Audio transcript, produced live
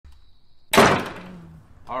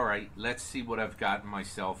Alright, let's see what I've gotten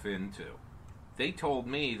myself into. They told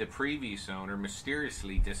me the previous owner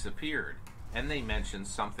mysteriously disappeared, and they mentioned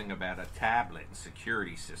something about a tablet and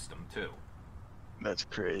security system, too. That's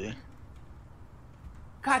crazy.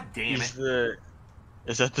 God damn it.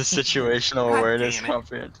 Is that the situational God awareness damn it.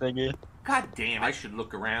 conference thingy? God damn it. I should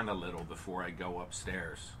look around a little before I go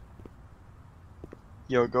upstairs.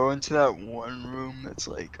 Yo, go into that one room that's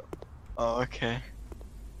like, oh, okay.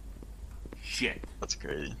 Shit. That's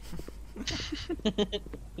crazy.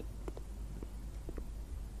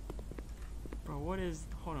 Bro, what is...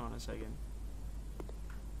 Hold on a second.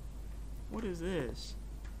 What is this?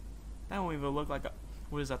 That don't even look like a...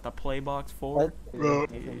 What is that, the Playbox 4? Bro.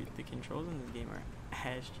 Dude, the controls in this game are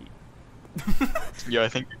ass cheap. Yo, I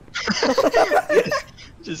think...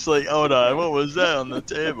 Just like, hold on, what was that on the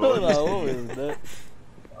table? Hold on, what was that?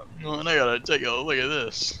 Oh, and I gotta take a look at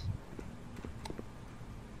this.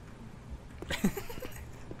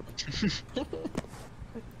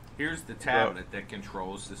 Here's the tablet that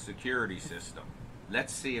controls the security system.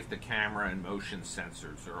 Let's see if the camera and motion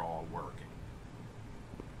sensors are all working.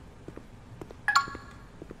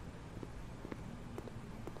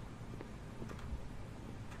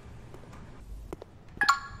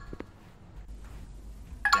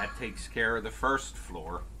 That takes care of the first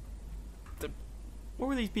floor. What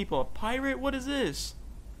were these people? A pirate? What is this?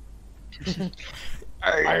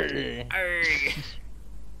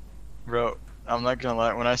 Bro, I'm not gonna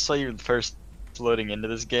lie, when I saw you first loading into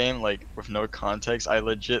this game, like, with no context, I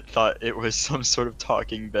legit thought it was some sort of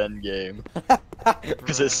Talking Ben game.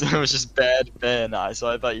 Because it was just bad Ben, so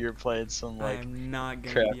I thought you were playing some, I like, am not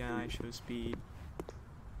gonna crap. be on show speed.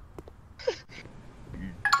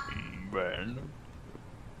 Ben.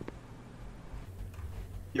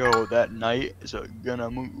 Yo, that knight is gonna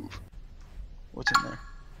move. What's in there?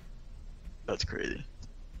 That's crazy.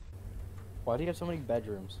 Why do you have so many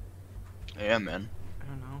bedrooms? Yeah, man. I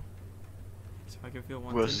don't know. So I can feel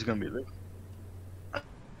one What else thing. is gonna be there?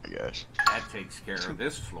 I guess. That takes care of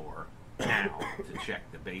this floor. Now, to check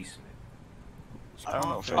the basement. I don't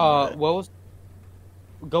know if I What was...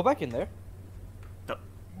 Go back in there.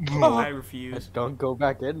 I refuse. Just don't go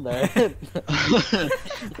back in there.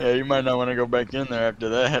 Yeah, you might not want to go back in there after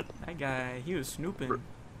that. That guy, he was snooping.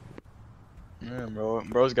 Yeah, bro.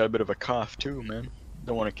 Bro's got a bit of a cough too, man.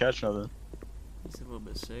 Don't want to catch nothing. He's a little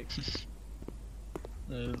bit sick.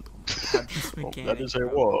 Uh, God, this oh, mechanic, that is a bro.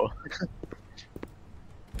 wall.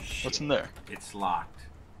 Shit, What's in there? It's locked.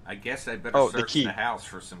 I guess I better Oh, the search key. the house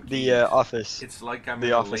for some keys. The office. It's like I'm the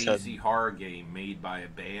in a office had- lazy horror game made by a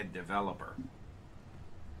bad developer.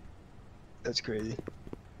 That's crazy.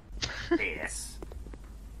 Yes.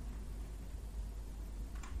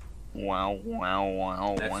 Wow, wow,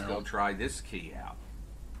 wow, Let's wow. go try this key out.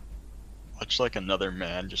 Watch like another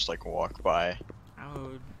man just like walk by. I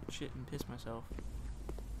would shit and piss myself.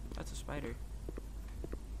 That's a spider.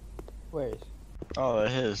 Where's? Oh,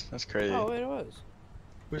 that is. That's crazy. Oh, wait, it was.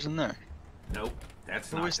 Who's in there? Nope, that's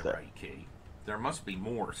Who not is the that? right key. There must be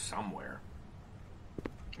more somewhere.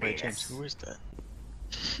 Wait, James, Yes. who is that?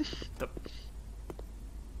 The-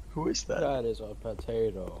 Who is that? That is a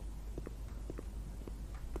potato.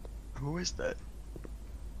 Who is that?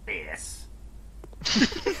 Yes.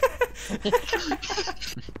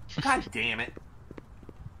 God damn it.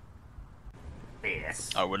 Yes.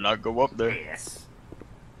 I would not go up there. Yes.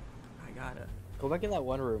 I gotta. Go back in that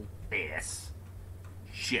one room. Yes.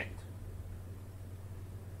 Shit.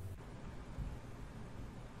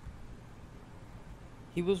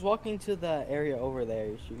 He was walking to the area over there.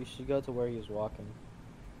 You should go to where he was walking.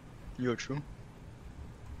 You're true.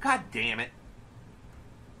 God damn it.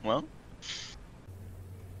 Well,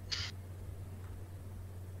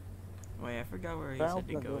 Wait, I forgot where he Found said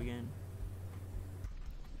to the go door. again.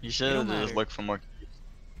 you It should don't just matter. look for more keys.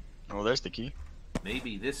 Oh, there's the key.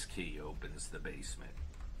 Maybe this key opens the basement.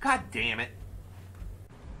 God damn it.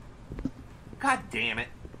 God damn it.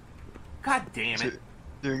 God damn it.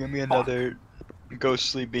 There's gonna be another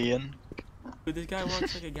ghostly being. Dude, this guy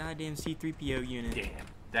walks like a goddamn C-3PO unit. Damn,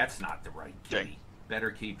 that's not the right key. Dang.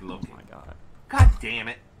 Better keep Oh looking. my god. God damn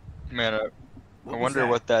it. Man, What I was wonder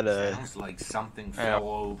what that, Sounds like something yeah. fell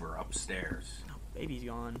over upstairs. No, baby's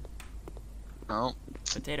gone. oh,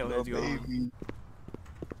 Potato no head's gone. baby.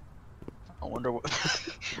 I wonder what.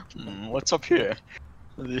 What's up here?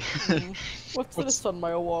 What's this on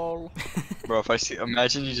my wall? Bro, if I see,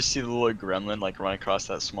 imagine you just see the little gremlin like run across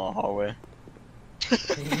that small hallway.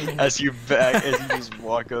 as you just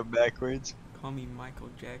walk up backwards. Call me Michael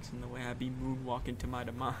Jackson the way I be moonwalking to my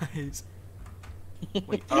demise.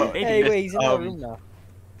 Wait, Oh, baby. Hey, wait, he's in that Um, room now.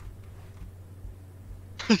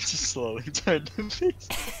 just slowly turn to face.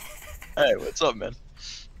 Hey, what's up, man?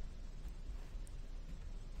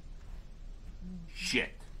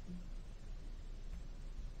 Shit.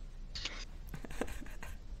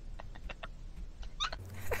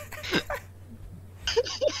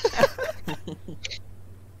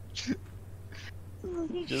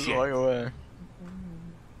 Just Shit. walk away.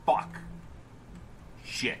 Fuck.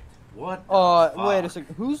 Shit. What? the Wait a fuck?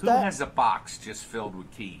 second. Who's Who that? has a box just filled with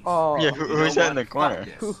keys? Oh, Yeah, You know who's that in what? the corner? Fuck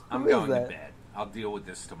this. Who I'm is going to that? bed. I'll deal with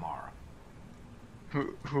this tomorrow.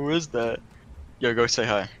 Who is that? Yo, go say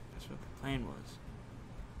hi. That's what the plan was.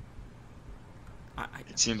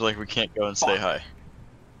 It seems like we can't go and say hi.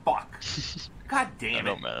 Fuck. God I damn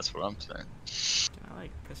know, it. man. That's what I'm saying. Can I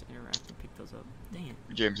like press interact and pick those up? Dang it.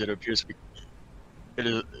 James, it appears we. It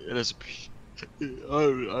is. I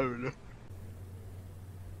don't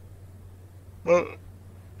know.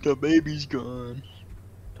 The baby's gone.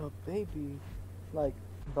 the baby, like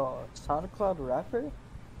the SoundCloud rapper.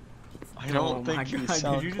 I don't Oh think my he's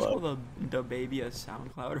god, did you just call SoundCloud. the baby a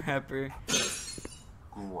SoundCloud rapper?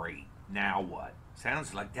 Great. Now what?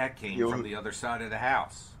 Sounds like that came Yo. from the other side of the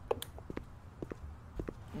house.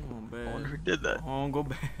 Oh, I wonder man. who did that. Oh, go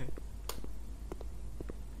back.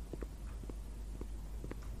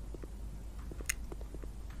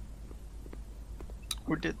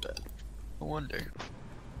 Who did that? I wonder.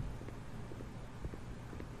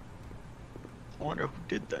 I wonder who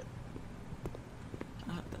did that.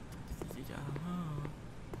 What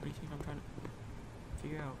do you think I'm trying to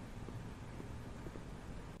figure out?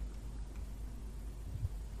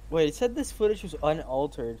 Wait, it said this footage was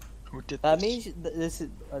unaltered. Who did That this? means this is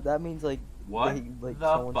that means like What like the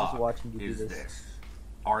someone's fuck just watching you do is this. this?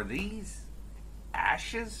 Are these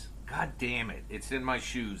ashes? God damn it. It's in my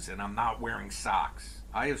shoes and I'm not wearing socks.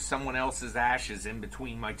 I have someone else's ashes in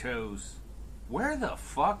between my toes. Where the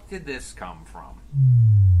fuck did this come from?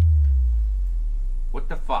 What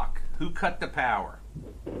the fuck? Who cut the power?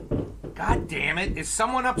 God damn it. Is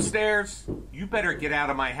someone upstairs? You better get out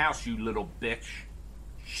of my house, you little bitch.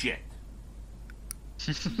 Shit.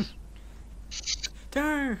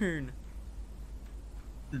 Turn!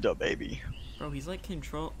 The baby. Bro, he's like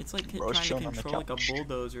control. It's like Bro's trying chilling to on the control like a couch.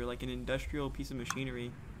 bulldozer, like an industrial piece of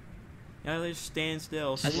machinery. Yeah, they just stand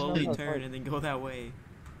still, didn't know slowly that was turn, hard. and then go that way.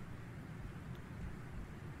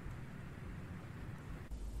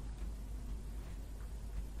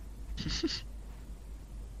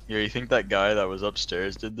 Yeah, you think that guy that was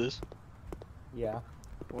upstairs did this? Yeah.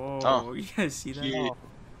 Whoa, Oh. you guys see that? Yeah. Oh,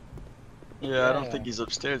 Yeah, I don't Yeah. think he's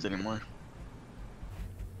upstairs anymore.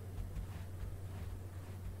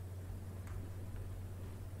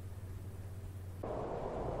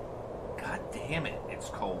 God damn it. It's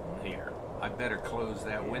cold in here. I better close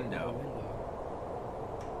that window.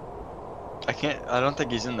 I don't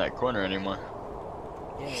think he's in that corner anymore.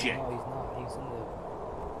 Yeah, Shit. no, he's not. He's in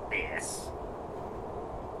the. Yes.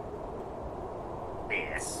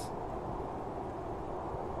 Yes.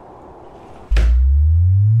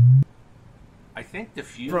 I think the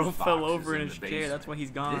fuse Bro box fell is over in the his chair. basement. That's why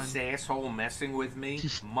he's gone. This asshole messing with me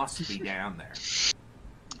must be down there.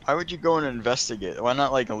 Why would you go and investigate? Why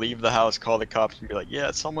not like leave the house, call the cops, and be like,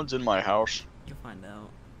 "Yeah, someone's in my house." You'll find out.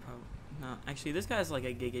 Probably. No, actually, this guy's like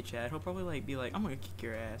a Giga Chad. He'll probably like be like, "I'm gonna kick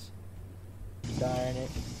your ass." Darn it,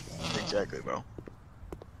 Exactly, bro.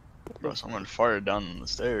 Bro, someone farted down the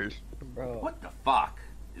stairs. bro. What the fuck?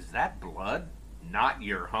 Is that blood? Not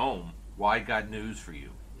your home. Well, I got news for you.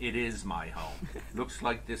 It is my home. Looks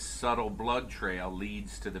like this subtle blood trail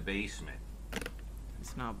leads to the basement.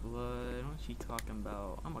 It's not blood. What you talking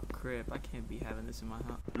about? I'm a Crip. I can't be having this in my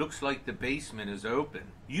house. Looks like the basement is open.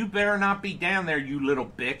 You better not be down there, you little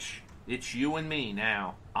bitch. It's you and me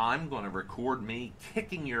now. I'm gonna record me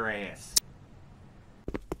kicking your ass.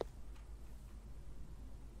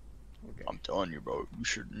 I'm telling you, bro, you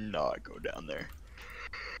should not go down there.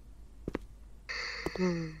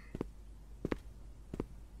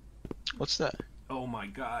 What's that? Oh my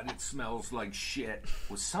god, it smells like shit.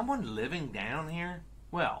 Was someone living down here?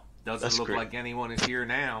 Well, doesn't That's look great. like anyone is here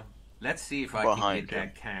now. Let's see if I Behind can get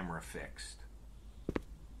him. that camera fixed.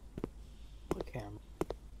 What camera?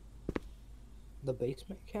 The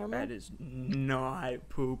basement camera. That is not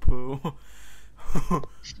poo poo.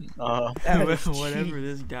 That is Whatever cheap.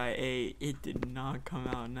 this guy ate, it did not come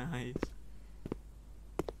out nice.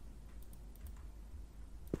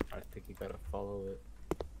 I think you gotta follow it.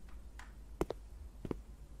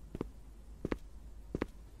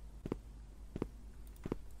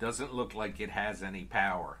 Doesn't look like it has any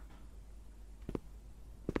power.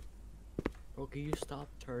 Bro, can you stop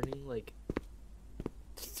turning like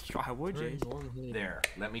Why would you? normally? There,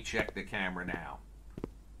 let me check the camera now.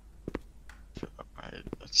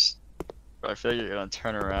 I feel like you're gonna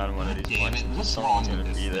turn around one of these Damn points it, and what's someone's wrong gonna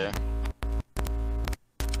with be this there.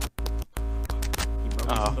 You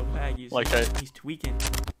Like he's tweaking.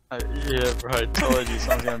 yeah, bro, I told you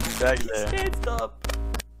someone's gonna be back there. Stand up.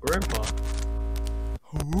 Grandpa.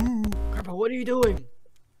 Grandpa, what are you doing?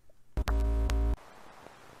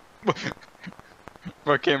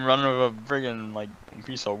 Bro came running with a friggin' like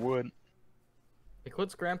piece of wood. Like,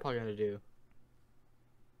 what's Grandpa gonna do?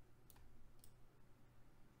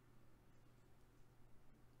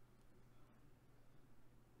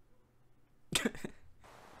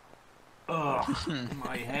 Ugh,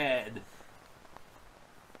 my head.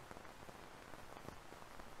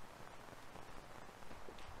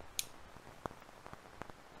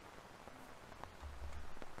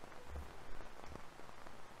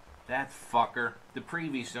 That fucker, the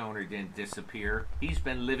previous owner didn't disappear. He's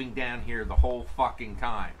been living down here the whole fucking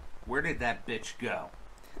time. Where did that bitch go?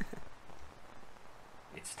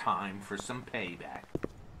 It's time for some payback.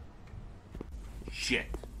 Shit.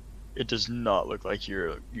 It does not look like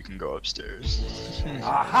you can go upstairs.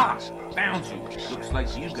 Aha! Found you! Looks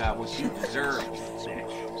like you got what you deserve,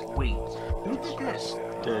 bitch. Wait, who did this?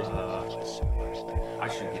 Dude. I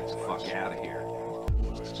should get the fuck out of here.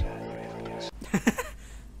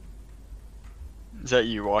 Is that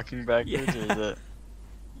you walking backwards, Yeah. or is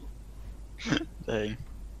that... Dang.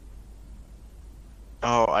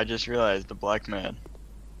 Oh, I just realized the black man.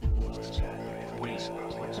 Wait,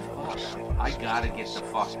 what the fuck? I gotta get the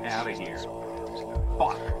fuck out of here.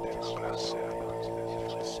 Fuck.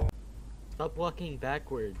 Stop walking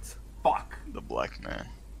backwards. Fuck. The black man.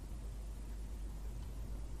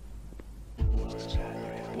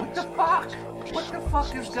 What the fuck? What the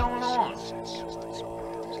fuck is going on?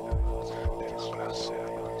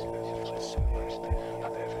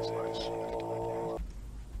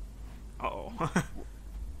 Uh-oh.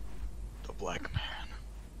 The black man.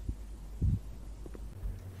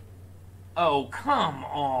 Oh, come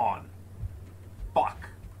on. Fuck.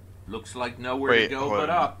 Looks like nowhere Wait, to go hold but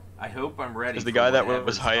on. up. I hope I'm ready. Is the for guy that whatever's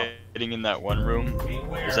was hiding in that one room?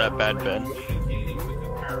 Beware Is that Bad Ben? communicating with the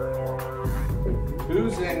paranormal.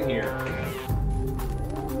 Who's in here?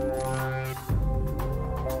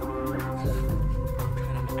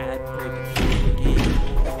 Got an ad break game.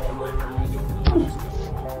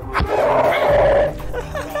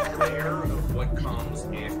 Aware of what comes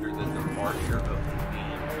after the departure of the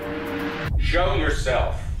game. Show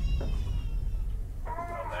yourself. Oh,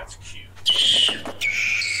 that's cute.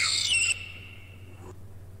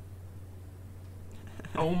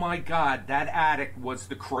 Oh my god, that attic was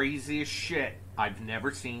the craziest shit. I've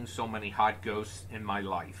never seen so many hot ghosts in my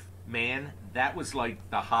life. Man, that was like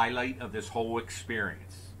the highlight of this whole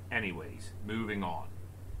experience. Anyways, moving on.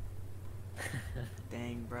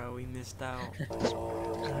 Dang, bro, we missed out. I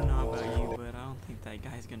don't know about you, but I don't think that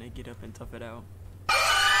guy's gonna get up and tough it out.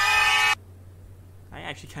 I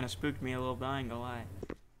actually kind of spooked me a little bit, I ain't gonna lie.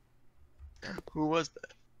 Who was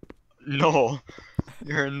that? No.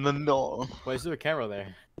 You're in the no. Why is there a camera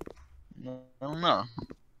there? No, I don't know.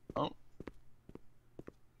 Oh.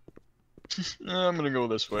 I'm gonna go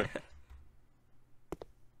this way.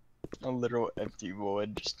 A literal empty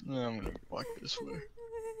void. Just, I'm gonna walk this way.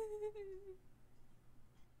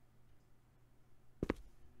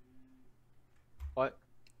 What?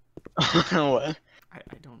 What? I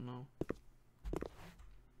don't know.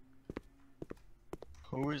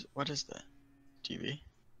 What is that? TV?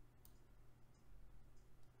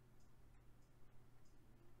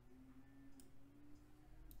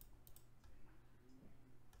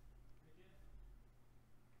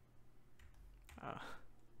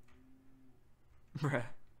 Bruh.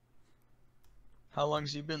 How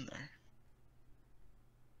long's he been there?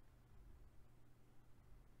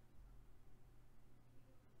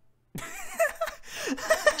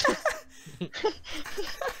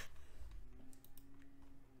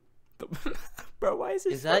 Bro, why is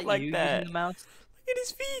his Is that foot like you that? using the mouse? Look at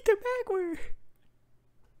his feet, they're backward.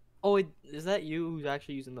 Oh, is that you who's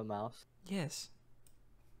actually using the mouse? Yes.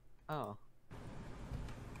 Oh.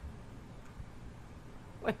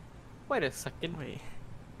 Wait a second. Wait,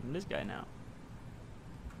 I'm this guy now.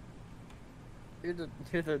 You're the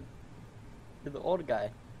old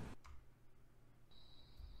guy.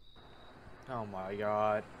 Oh my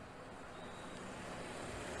god.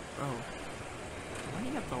 Bro, why do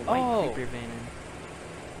you have the white Oh. creeper van in?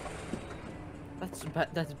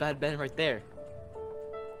 That's Bad Ben right there.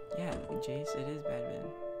 Yeah, Jace, it is Bad Ben.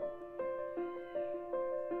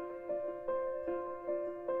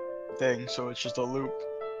 Dang, so it's just a loop.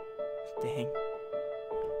 Dang.